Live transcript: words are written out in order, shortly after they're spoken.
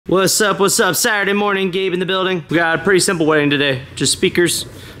What's up, Saturday morning, Gabe in the building. We got a pretty simple wedding today. Just speakers,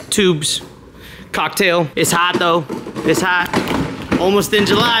 tubes, cocktail. It's hot though, it's hot. Almost in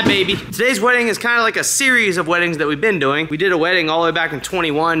July, baby. Today's wedding is kind of like a series of weddings that we've been doing. We did a wedding all the way back in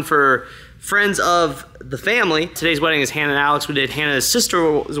 21 for friends of the family. Today's wedding is Hannah and Alex. We did Hannah's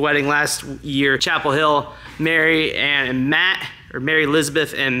sister's wedding last year, Chapel Hill, Mary and Matt, or Mary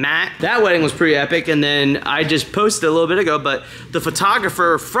Elizabeth and Matt. That wedding was pretty epic, and then I just posted a little bit ago, but the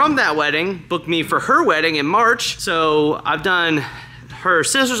photographer from that wedding booked me for her wedding in March. So I've done her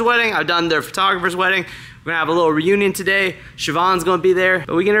sister's wedding, I've done their photographer's wedding. We're gonna have a little reunion today. Siobhan's gonna be there,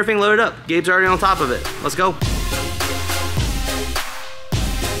 but we get everything loaded up. Gabe's already on top of it. Let's go.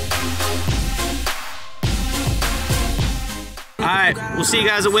 All right, we'll see you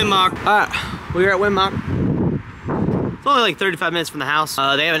guys at WinMock. All right, we're at WinMock. It's only like 35 minutes from the house.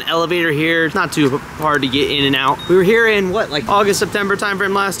 They have an elevator here. It's not too hard to get in and out. We were here in what, like August, September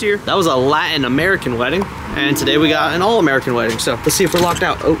timeframe last year. That was a Latin American wedding. And today we got an all-American wedding. So let's see if we're locked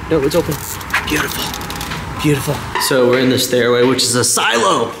out. Oh, no, it's open. Beautiful, beautiful. So we're in the stairway, which is a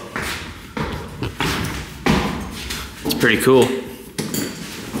silo. It's pretty cool.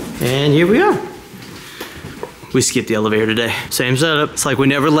 And here we are. We skipped the elevator today. Same setup. It's like we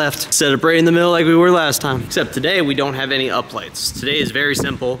never left. Set up right in the middle like we were last time. Except today we don't have any uplights. Today is very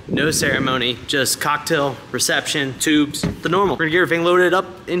simple. No ceremony, just cocktail, reception, tubes, the normal. We're gonna get everything loaded up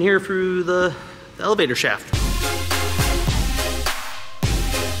in here through the elevator shaft.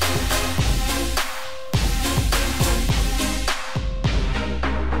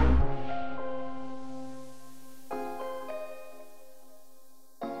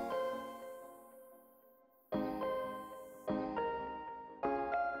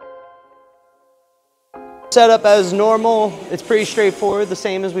 Setup as normal. It's pretty straightforward, the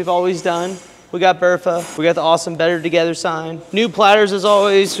same as we've always done. We got Bertha, we got the awesome Better Together sign. New platters as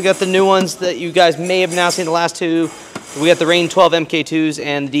always. We got the new ones that you guys may have now seen the last two. We got the Rain 12 MK2s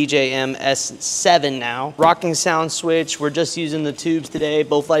and the DJ MS7 now. Rocking sound switch. We're just using the tubes today,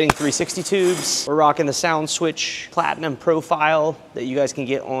 both lighting 360 tubes. We're rocking the sound switch Platinum profile that you guys can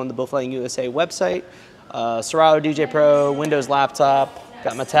get on the Both Lighting USA website. Serato DJ Pro, Windows laptop.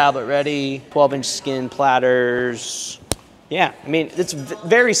 Got my tablet ready, 12-inch skin platters. Yeah, I mean, it's a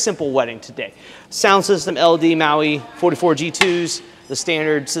very simple wedding today. Sound system, LD Maui, 44 G2s, the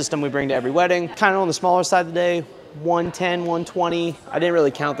standard system we bring to every wedding. Kind of on the smaller side today, 110, 120. I didn't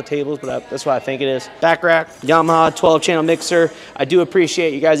really count the tables, but that's what I think it is. Back rack, Yamaha 12-channel mixer. I do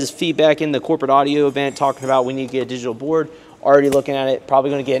appreciate you guys' feedback in the corporate audio event talking about we need to get a digital board. Already looking at it,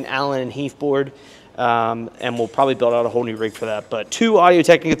 probably gonna get an Allen and Heath board. And we'll probably build out a whole new rig for that. But two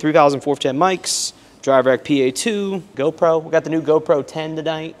Audio-Technica 3410 mics, DriveRack PA2, GoPro. We got the new GoPro 10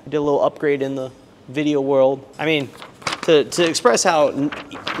 tonight. We did a little upgrade in the video world. I mean, to express how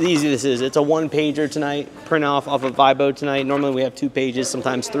easy this is, it's a one-pager tonight, print off of Vibo tonight. Normally we have 2 pages,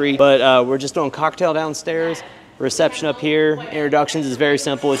 sometimes 3. But we're just doing cocktail downstairs, reception up here. Introductions is very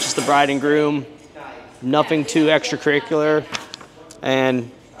simple. It's just the bride and groom, nothing too extracurricular. And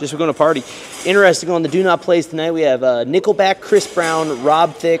just we're going to party. Interesting, on the Do Not Plays tonight, we have Nickelback, Chris Brown,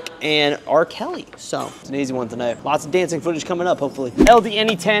 Rob Thicke, and R. Kelly. So it's an easy one tonight. Lots of dancing footage coming up, hopefully. LD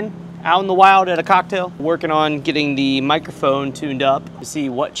NE10 out in the wild at a cocktail. Working on getting the microphone tuned up to see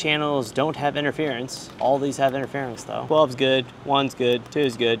what channels don't have interference. All these have interference though. 12's good, 1's good,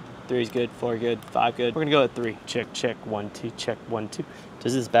 2's good, 3's good, 4 good, 5 good. We're gonna go at 3. Check, check, 1, 2, check, 1, 2.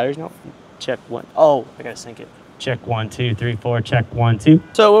 Does this batteries know? Check 1. Oh, I gotta sync it. Check 1, 2, 3, 4, check 1, 2.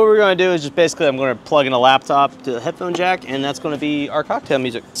 So what we're gonna do is just basically I'm gonna plug in a laptop to the headphone jack, and that's gonna be our cocktail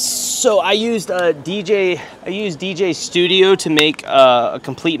music. So I used DJ Studio to make a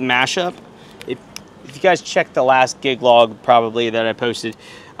complete mashup. If you guys check the last gig log probably that I posted,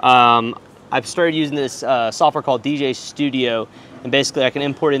 I've started using this software called DJ Studio, and basically I can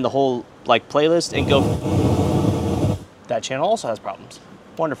import in the whole like playlist and go. That channel also has problems.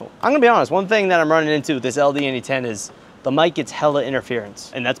 Wonderful. I'm gonna be honest, one thing that I'm running into with this LD NE10 is the mic gets hella interference,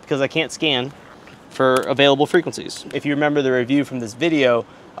 and that's because I can't scan for available frequencies. If you remember the review from this video,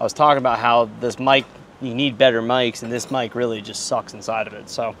 I was talking about how this mic, you need better mics, and this mic really just sucks inside of it.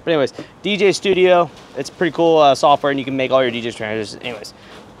 So, but anyways, DJ Studio, it's pretty cool software, and you can make all your DJ transfers. Anyways,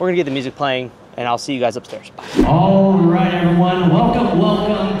 we're gonna get the music playing, and I'll see you guys upstairs. Bye. All right, everyone, welcome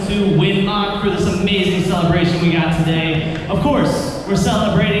to WinMock for this amazing celebration we got today. Of course, we're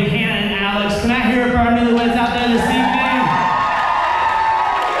celebrating Hannah and Alex. Can I hear it for our newlyweds out there this evening?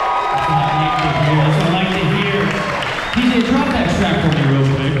 That's what I like to hear. DJ, drop that track for me real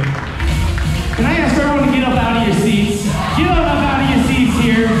quick. Can I ask everyone to get up out of your seats? Get up out of your seats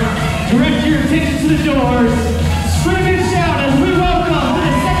here. Direct your attention to the doors. Scream and shout as we welcome to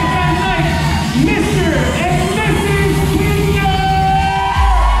the second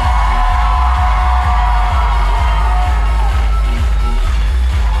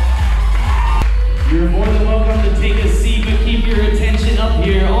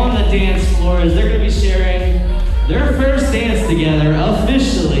floor is they're going to be sharing their first dance together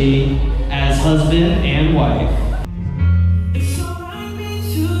officially as husband and wife.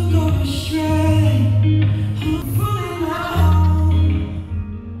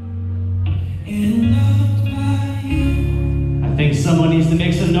 I think someone needs to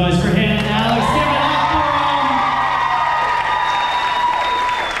make some noise for Hannah and Alex. Give it up for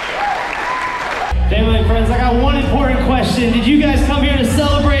them. Family and friends, I got one important question. Did you guys come here to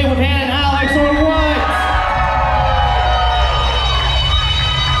celebrate with Hannah and Alex or what?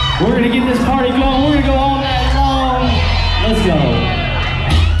 We're gonna get this party going. We're gonna go all night long. Let's go.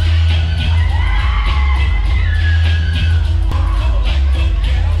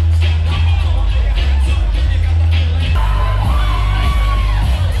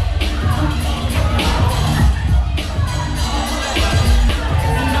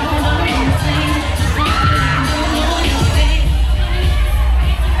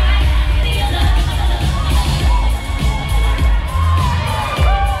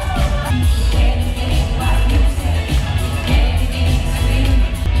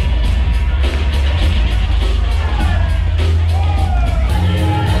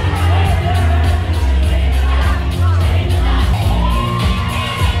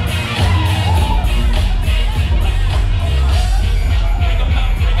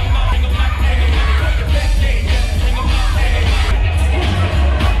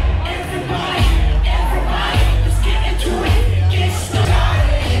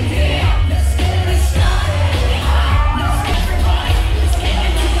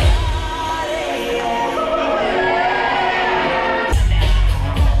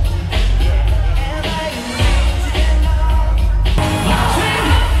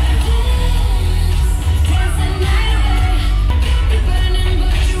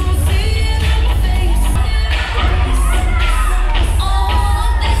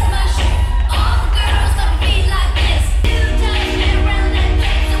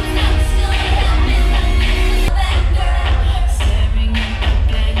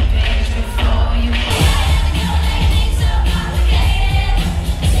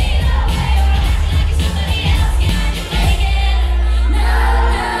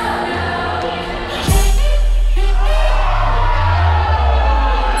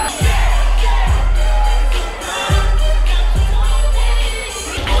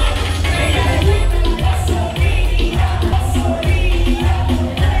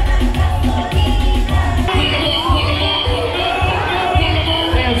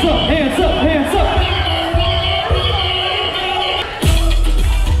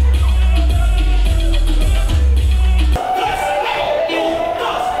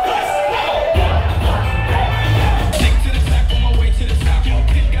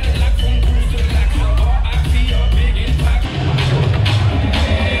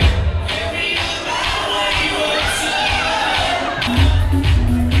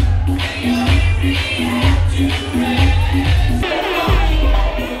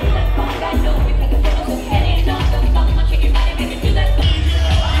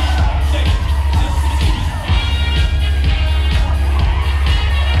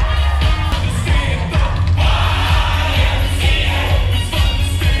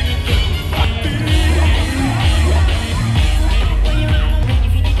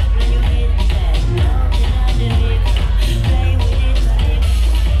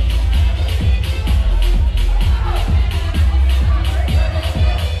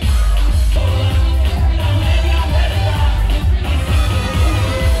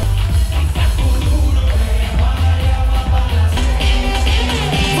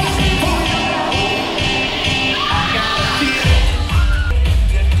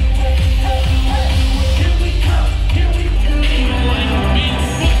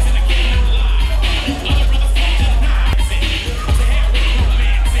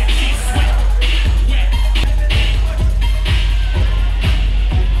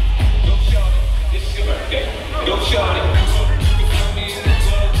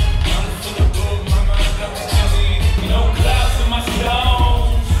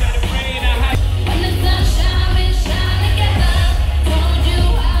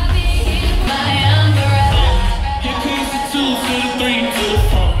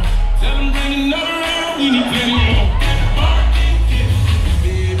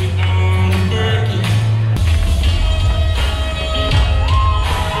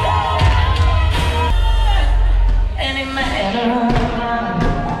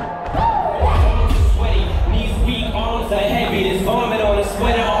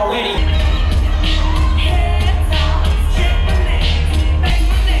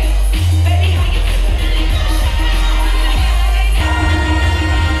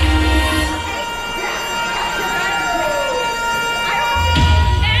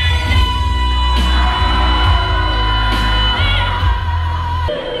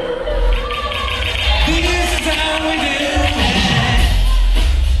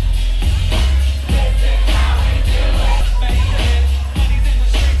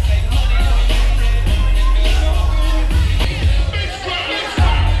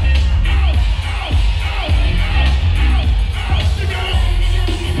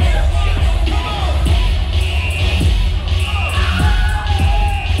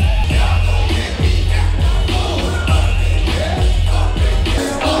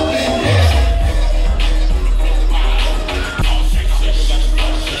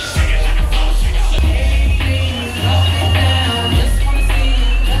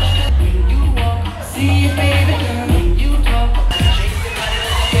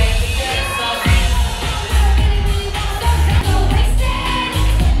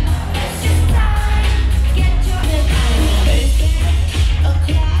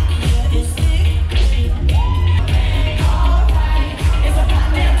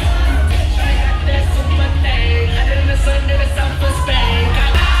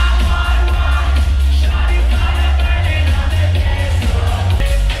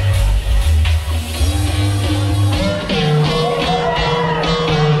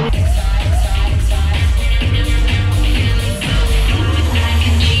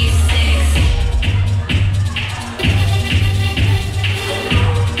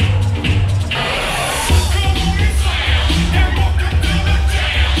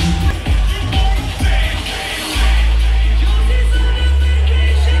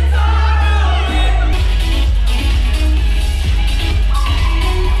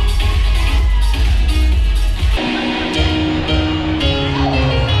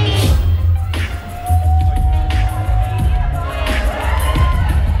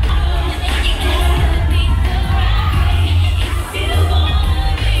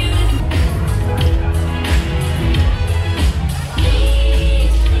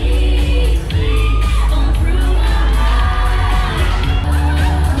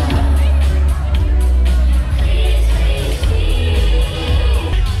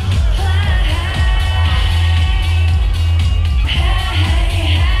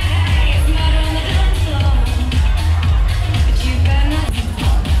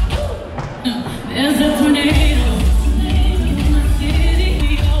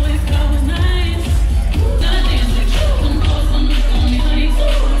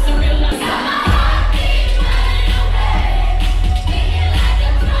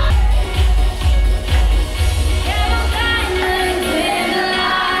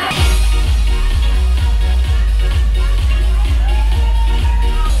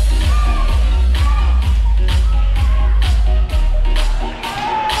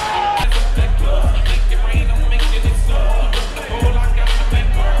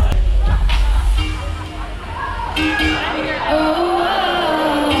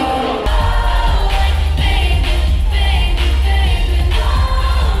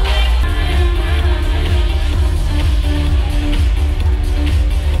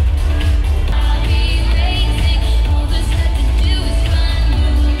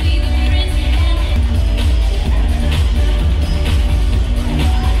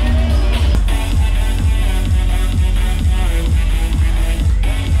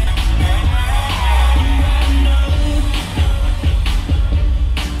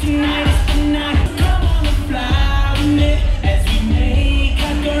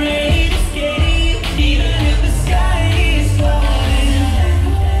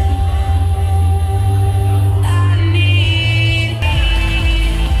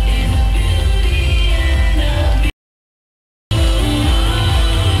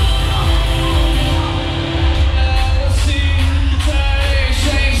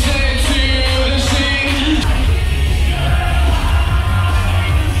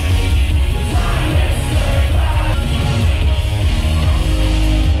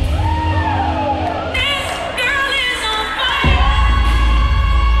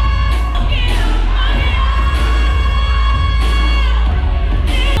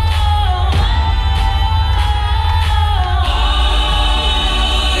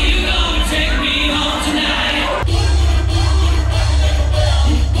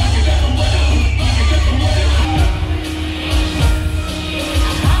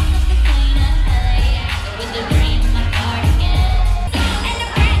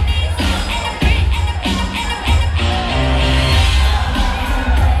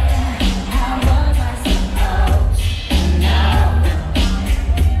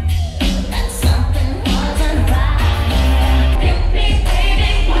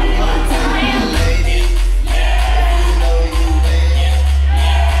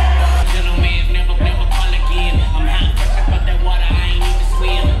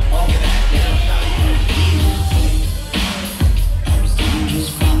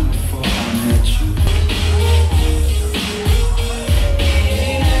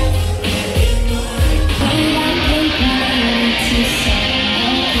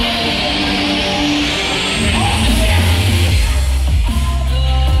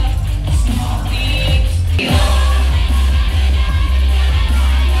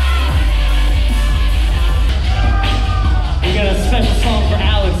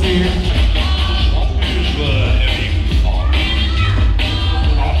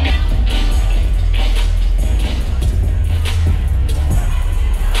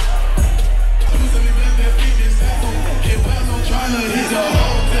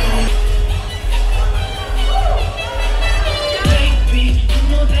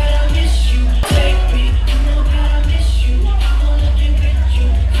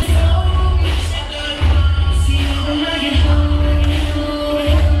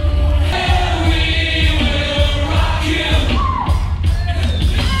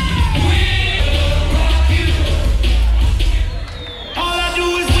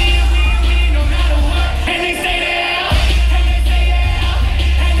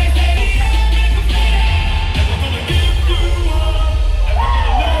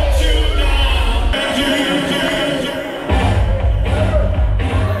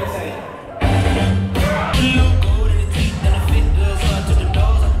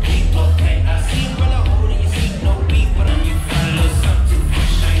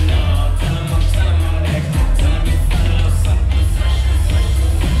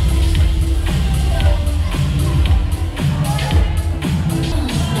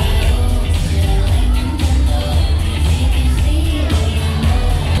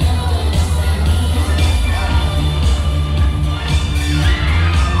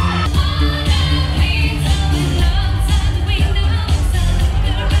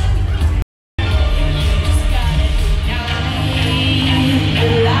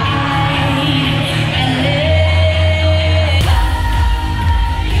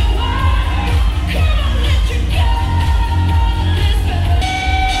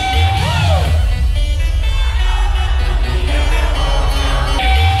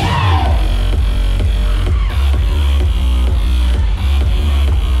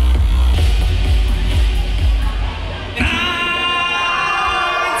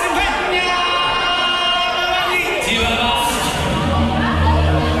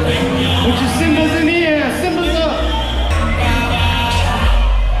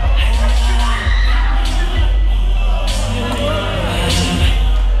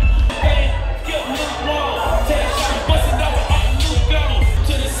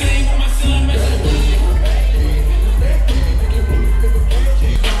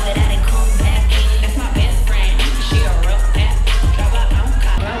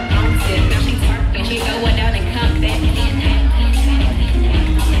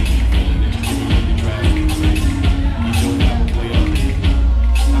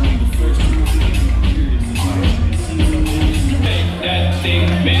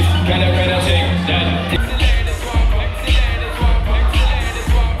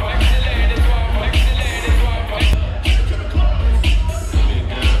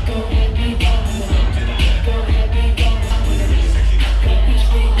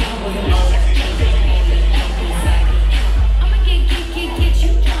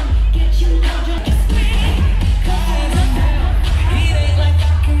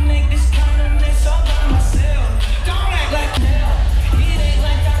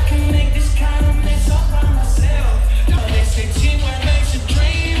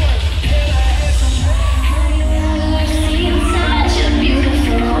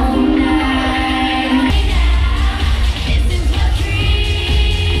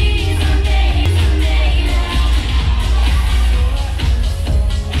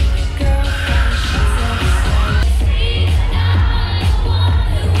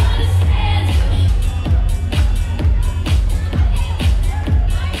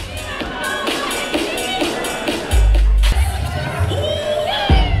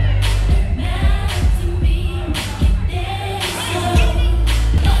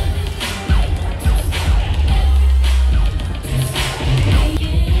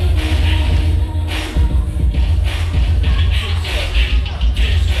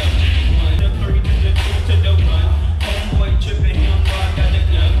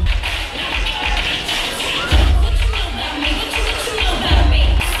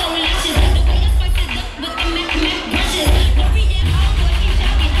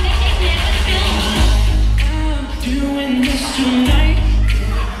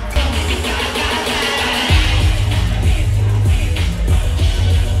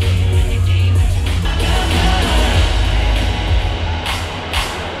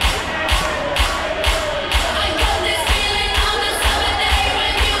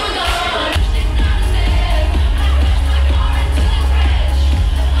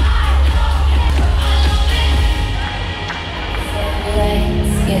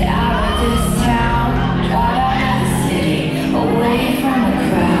 Get out of this town, drive out of the city, away from the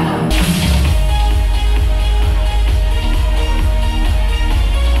crowd.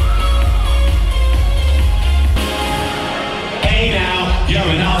 Hey now, you're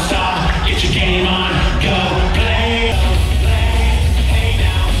an all-star, get your game on, go play. Hey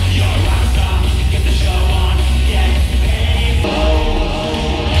now, you're a rock star, get the show on, get paid.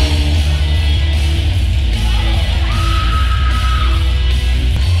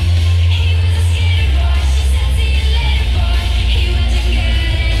 He was a skinny boy, she said see you later boy. He was a good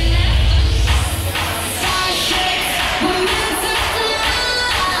enough. Star shakes, we're meant to fly.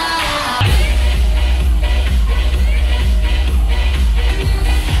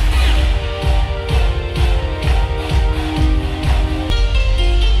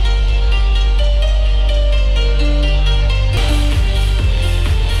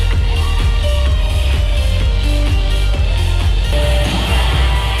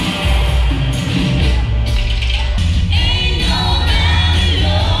 Ain't no man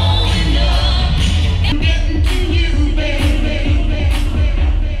low enough. I'm getting to you, baby.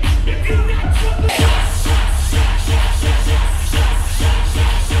 If you got something.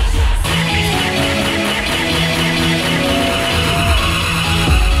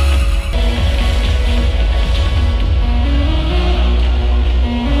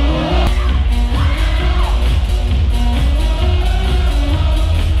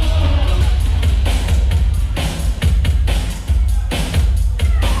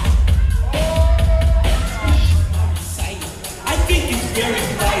 I think it's very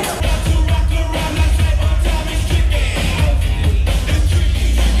nice. To rock around that table, tell me tricky.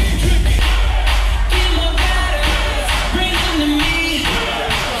 It's tricky. Get more batters, bring them to me.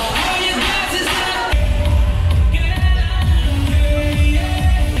 All your glasses up.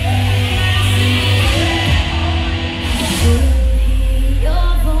 Your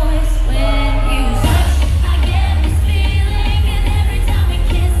voice when you touch, I get this feeling, and every time we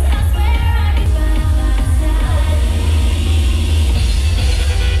kiss, I swear I could by my side.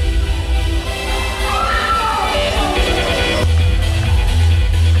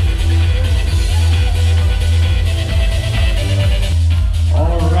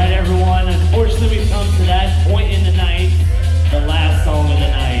 All right, everyone. Unfortunately, we've come to that point in the night, the last song of the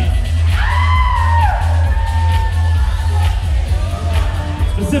night.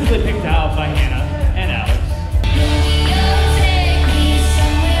 Specifically picked out by Hannah and Alex. You'll take me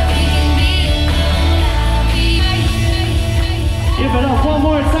somewhere we can be alone. I'll be Give it up one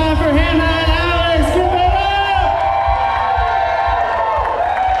more time for Hannah and Alex. Give it up!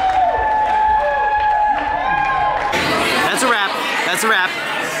 That's a wrap. That's a wrap.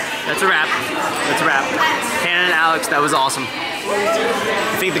 That's a wrap. That's a wrap. Hannah and Alex, that was awesome.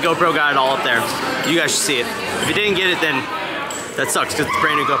 I think the GoPro got it all up there. You guys should see it. If you didn't get it, then that sucks because it's a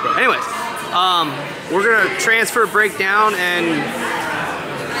brand new GoPro. Anyways, we're gonna transfer, break down, and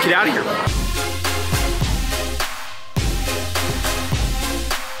get out of here.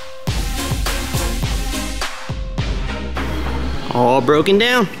 All broken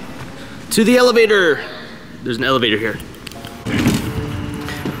down. To the elevator. There's an elevator here.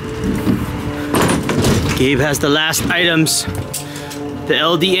 Gabe has the last items. The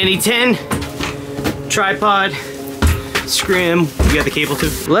LD-NE10, tripod, scrim, we got the cable too.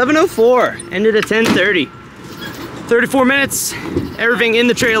 11:04, ended at 10:30. 34 minutes, everything in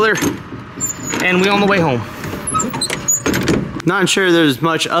the trailer, and we on the way home. Not sure there's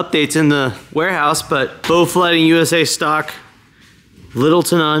much updates in the warehouse, but Bow Flooding USA stock, little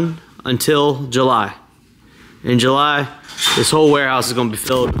to none until July. In July, this whole warehouse is gonna be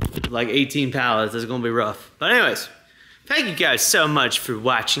filled with like 18 pallets. It's gonna be rough. But anyways, thank you guys so much for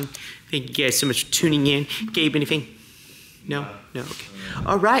watching. Thank you guys so much for tuning in. Gabe, anything? No? No, okay.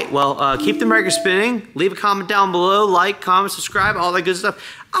 All right, well, keep the record spinning. Leave a comment down below, like, comment, subscribe, all that good stuff.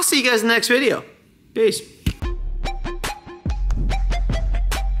 I'll see you guys in the next video. Peace.